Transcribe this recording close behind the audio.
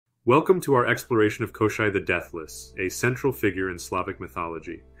Welcome to our exploration of Koschei the Deathless, a central figure in Slavic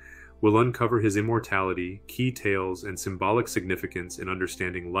mythology. We'll uncover his immortality, key tales, and symbolic significance in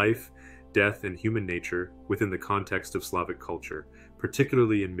understanding life, death, and human nature within the context of Slavic culture,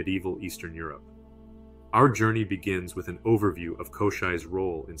 particularly in medieval Eastern Europe. Our journey begins with an overview of Koschei's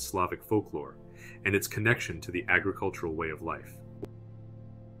role in Slavic folklore and its connection to the agricultural way of life.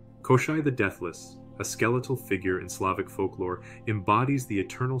 Koschei the Deathless, a skeletal figure in Slavic folklore, embodies the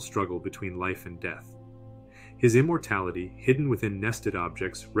eternal struggle between life and death. His immortality, hidden within nested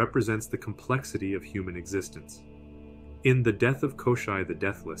objects, represents the complexity of human existence. In The Death of Koschei the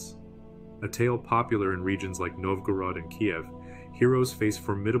Deathless, a tale popular in regions like Novgorod and Kiev, heroes face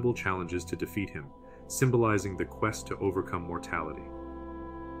formidable challenges to defeat him, symbolizing the quest to overcome mortality.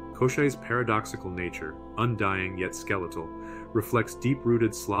 Koschei's paradoxical nature, undying yet skeletal, reflects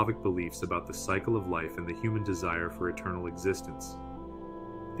deep-rooted Slavic beliefs about the cycle of life and the human desire for eternal existence.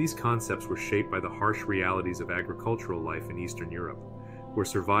 These concepts were shaped by the harsh realities of agricultural life in Eastern Europe, where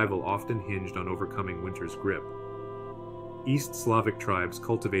survival often hinged on overcoming winter's grip. East Slavic tribes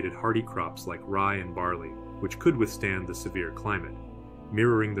cultivated hardy crops like rye and barley, which could withstand the severe climate,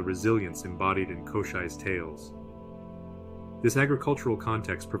 mirroring the resilience embodied in Koschei's tales. This agricultural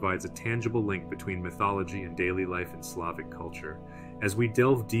context provides a tangible link between mythology and daily life in Slavic culture. As we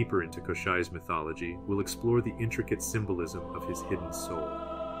delve deeper into Koschei's mythology, we'll explore the intricate symbolism of his hidden soul.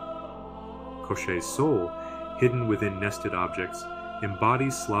 Koschei's soul, hidden within nested objects,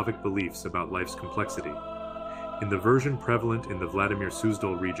 embodies Slavic beliefs about life's complexity. In the version prevalent in the Vladimir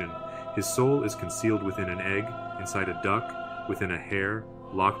Suzdal region, his soul is concealed within an egg, inside a duck, within a hare,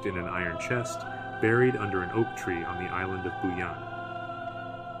 locked in an iron chest, buried under an oak tree on the island of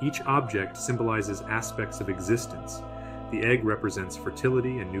Buyan. Each object symbolizes aspects of existence. The egg represents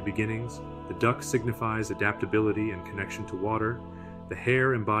fertility and new beginnings, the duck signifies adaptability and connection to water, the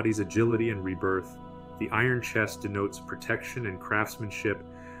hare embodies agility and rebirth, the iron chest denotes protection and craftsmanship,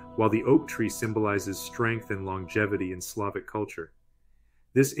 while the oak tree symbolizes strength and longevity in Slavic culture.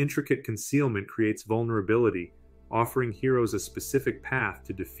 This intricate concealment creates vulnerability, offering heroes a specific path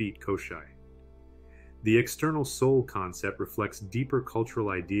to defeat Koschei. The external soul concept reflects deeper cultural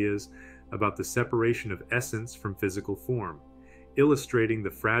ideas about the separation of essence from physical form, illustrating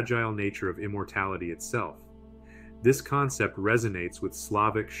the fragile nature of immortality itself. This concept resonates with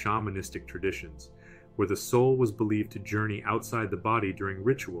Slavic shamanistic traditions, where the soul was believed to journey outside the body during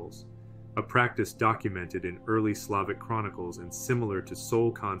rituals, a practice documented in early Slavic chronicles and similar to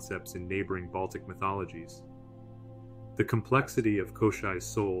soul concepts in neighboring Baltic mythologies. The complexity of Koschei's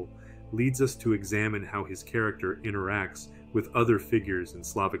soul leads us to examine how his character interacts with other figures in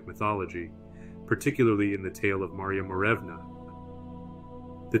Slavic mythology, particularly in the tale of Marya Morevna.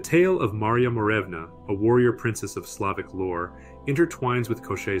 The tale of Marya Morevna, a warrior princess of Slavic lore, intertwines with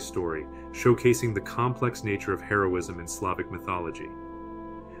Koschei's story, showcasing the complex nature of heroism in Slavic mythology.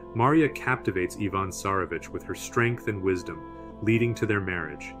 Marya captivates Ivan Tsarevich with her strength and wisdom, leading to their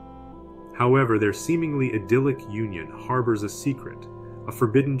marriage. However, their seemingly idyllic union harbors a secret, a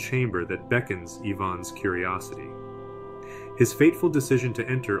forbidden chamber that beckons Ivan's curiosity. His fateful decision to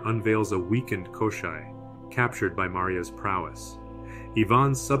enter unveils a weakened Koschei, captured by Marya's prowess.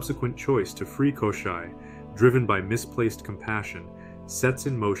 Ivan's subsequent choice to free Koschei, driven by misplaced compassion, sets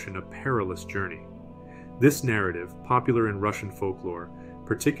in motion a perilous journey. This narrative, popular in Russian folklore,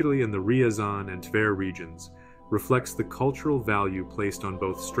 particularly in the Ryazan and Tver regions, reflects the cultural value placed on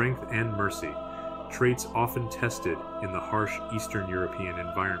both strength and mercy, traits often tested in the harsh Eastern European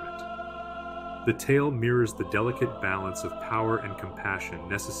environment. The tale mirrors the delicate balance of power and compassion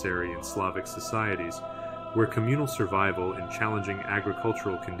necessary in Slavic societies, where communal survival in challenging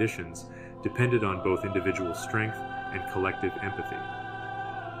agricultural conditions depended on both individual strength and collective empathy.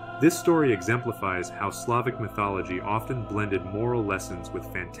 This story exemplifies how Slavic mythology often blended moral lessons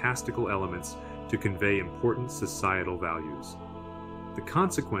with fantastical elements to convey important societal values. The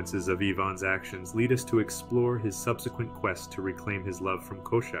consequences of Ivan's actions lead us to explore his subsequent quest to reclaim his love from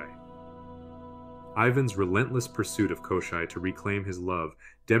Koschei. Ivan's relentless pursuit of Koschei to reclaim his love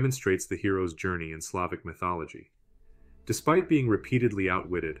demonstrates the hero's journey in Slavic mythology. Despite being repeatedly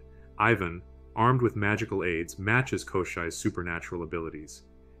outwitted, Ivan, armed with magical aids, matches Koschei's supernatural abilities.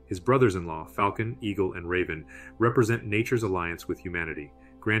 His brothers-in-law, Falcon, Eagle, and Raven, represent nature's alliance with humanity,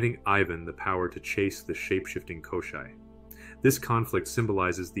 granting Ivan the power to chase the shape-shifting Koschei. This conflict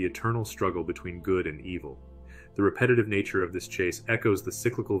symbolizes the eternal struggle between good and evil. The repetitive nature of this chase echoes the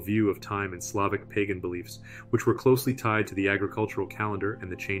cyclical view of time in Slavic pagan beliefs, which were closely tied to the agricultural calendar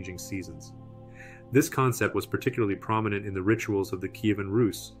and the changing seasons. This concept was particularly prominent in the rituals of the Kievan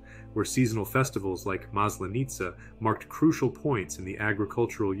Rus, where seasonal festivals like Maslenitsa marked crucial points in the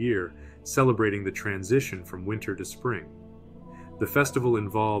agricultural year, celebrating the transition from winter to spring. The festival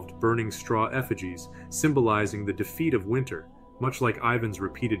involved burning straw effigies, symbolizing the defeat of winter, much like Ivan's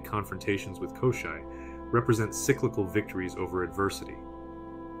repeated confrontations with Koschei, represent cyclical victories over adversity.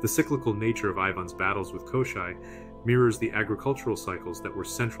 The cyclical nature of Ivan's battles with Koschei mirrors the agricultural cycles that were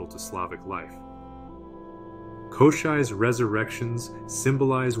central to Slavic life. Koschei's resurrections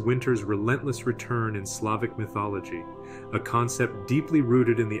symbolize winter's relentless return in Slavic mythology, a concept deeply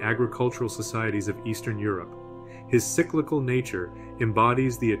rooted in the agricultural societies of Eastern Europe. His cyclical nature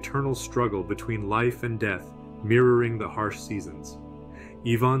embodies the eternal struggle between life and death, mirroring the harsh seasons.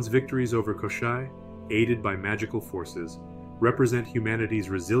 Ivan's victories over Koschei, aided by magical forces, represent humanity's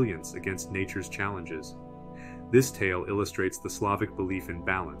resilience against nature's challenges. This tale illustrates the Slavic belief in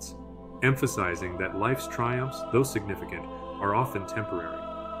balance, emphasizing that life's triumphs, though significant, are often temporary.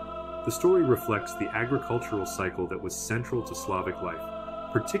 The story reflects the agricultural cycle that was central to Slavic life,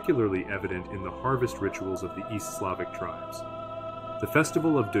 particularly evident in the harvest rituals of the East Slavic tribes. The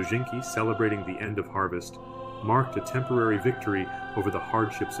festival of Dožinki, celebrating the end of harvest, marked a temporary victory over the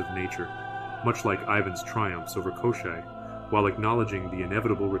hardships of nature, much like Ivan's triumphs over Koschei, while acknowledging the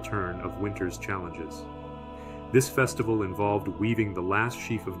inevitable return of winter's challenges. This festival involved weaving the last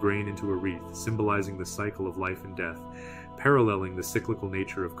sheaf of grain into a wreath, symbolizing the cycle of life and death, paralleling the cyclical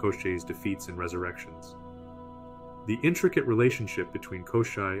nature of Koschei's defeats and resurrections. The intricate relationship between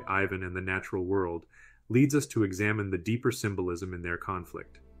Koschei, Ivan, and the natural world leads us to examine the deeper symbolism in their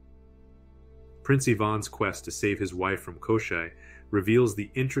conflict. Prince Ivan's quest to save his wife from Koschei reveals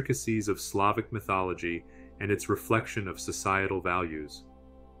the intricacies of Slavic mythology and its reflection of societal values.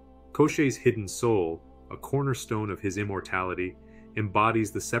 Koschei's hidden soul, a cornerstone of his immortality,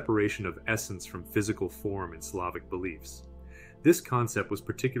 embodies the separation of essence from physical form in Slavic beliefs. This concept was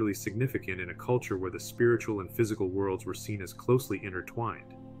particularly significant in a culture where the spiritual and physical worlds were seen as closely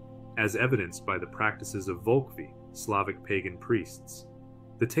intertwined, as evidenced by the practices of Volkvi, Slavic pagan priests.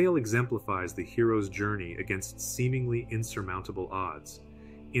 The tale exemplifies the hero's journey against seemingly insurmountable odds,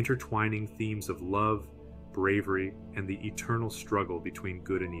 intertwining themes of love, bravery, and the eternal struggle between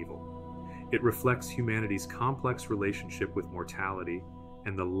good and evil. It reflects humanity's complex relationship with mortality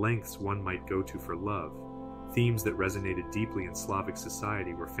and the lengths one might go to for love, themes that resonated deeply in Slavic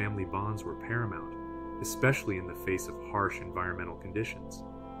society where family bonds were paramount, especially in the face of harsh environmental conditions.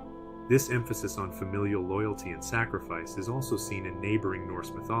 This emphasis on familial loyalty and sacrifice is also seen in neighboring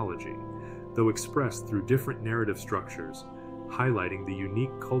Norse mythology, though expressed through different narrative structures, highlighting the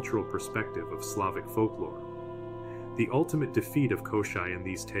unique cultural perspective of Slavic folklore. The ultimate defeat of Koschei in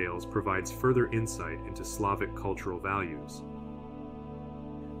these tales provides further insight into Slavic cultural values.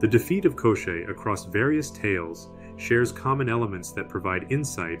 The defeat of Koschei across various tales shares common elements that provide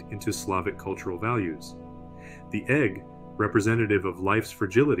insight into Slavic cultural values. The egg, representative of life's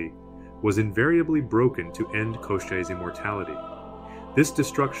fragility, was invariably broken to end Koschei's immortality. This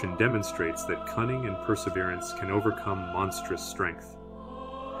destruction demonstrates that cunning and perseverance can overcome monstrous strength.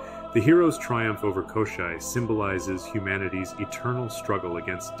 The hero's triumph over Koschei symbolizes humanity's eternal struggle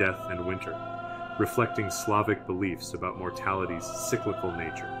against death and winter, reflecting Slavic beliefs about mortality's cyclical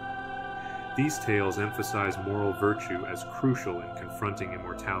nature. These tales emphasize moral virtue as crucial in confronting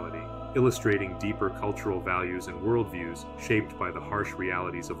immortality, illustrating deeper cultural values and worldviews shaped by the harsh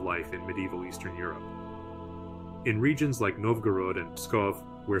realities of life in medieval Eastern Europe. In regions like Novgorod and Pskov,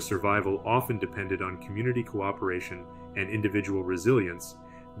 where survival often depended on community cooperation and individual resilience,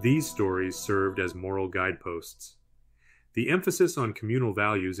 these stories served as moral guideposts. The emphasis on communal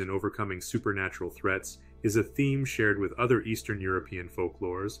values in overcoming supernatural threats is a theme shared with other Eastern European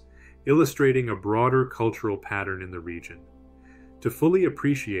folklores, illustrating a broader cultural pattern in the region. To fully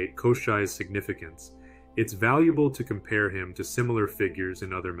appreciate Koschei's significance, it's valuable to compare him to similar figures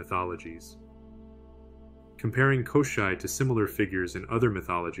in other mythologies. Comparing Koschei to similar figures in other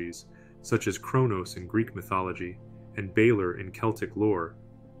mythologies, such as Kronos in Greek mythology and Balor in Celtic lore,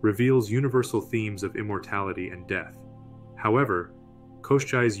 reveals universal themes of immortality and death. However,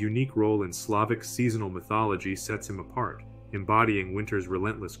 Koschei's unique role in Slavic seasonal mythology sets him apart, embodying winter's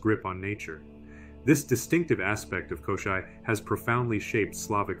relentless grip on nature. This distinctive aspect of Koschei has profoundly shaped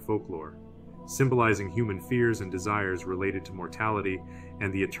Slavic folklore, symbolizing human fears and desires related to mortality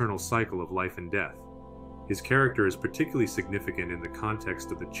and the eternal cycle of life and death. His character is particularly significant in the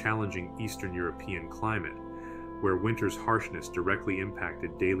context of the challenging Eastern European climate, where winter's harshness directly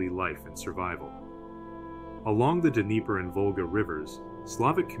impacted daily life and survival. Along the Dnieper and Volga rivers,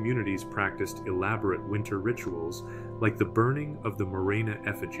 Slavic communities practiced elaborate winter rituals like the burning of the Morevna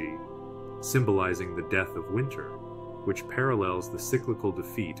effigy, symbolizing the death of winter, which parallels the cyclical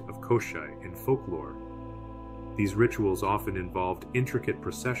defeat of Koschei in folklore. These rituals often involved intricate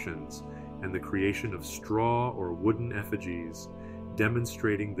processions and the creation of straw or wooden effigies,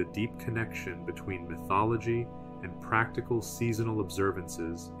 demonstrating the deep connection between mythology and practical seasonal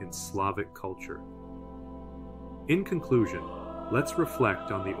observances in Slavic culture. In conclusion, let's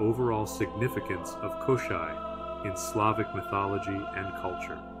reflect on the overall significance of Koschei in Slavic mythology and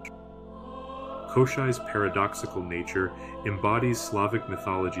culture. Koschei's paradoxical nature embodies Slavic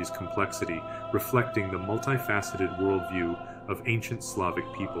mythology's complexity, reflecting the multifaceted worldview of ancient Slavic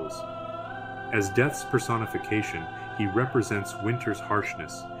peoples. As death's personification, he represents winter's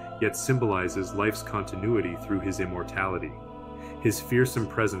harshness, yet symbolizes life's continuity through his immortality. His fearsome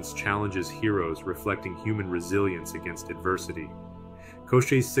presence challenges heroes, reflecting human resilience against adversity.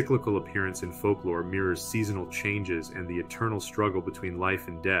 Koschei's cyclical appearance in folklore mirrors seasonal changes and the eternal struggle between life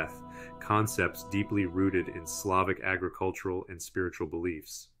and death, concepts deeply rooted in Slavic agricultural and spiritual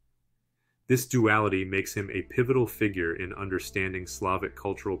beliefs. This duality makes him a pivotal figure in understanding Slavic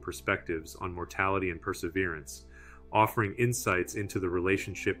cultural perspectives on mortality and perseverance, offering insights into the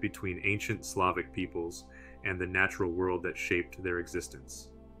relationship between ancient Slavic peoples and the natural world that shaped their existence.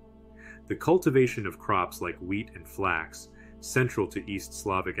 The cultivation of crops like wheat and flax, central to East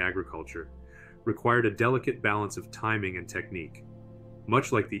Slavic agriculture, required a delicate balance of timing and technique,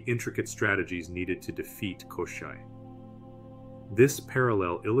 much like the intricate strategies needed to defeat Koschei. This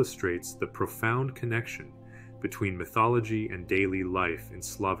parallel illustrates the profound connection between mythology and daily life in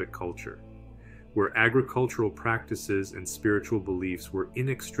Slavic culture, where agricultural practices and spiritual beliefs were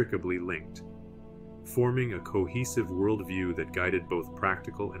inextricably linked, forming a cohesive worldview that guided both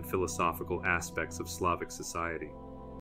practical and philosophical aspects of Slavic society.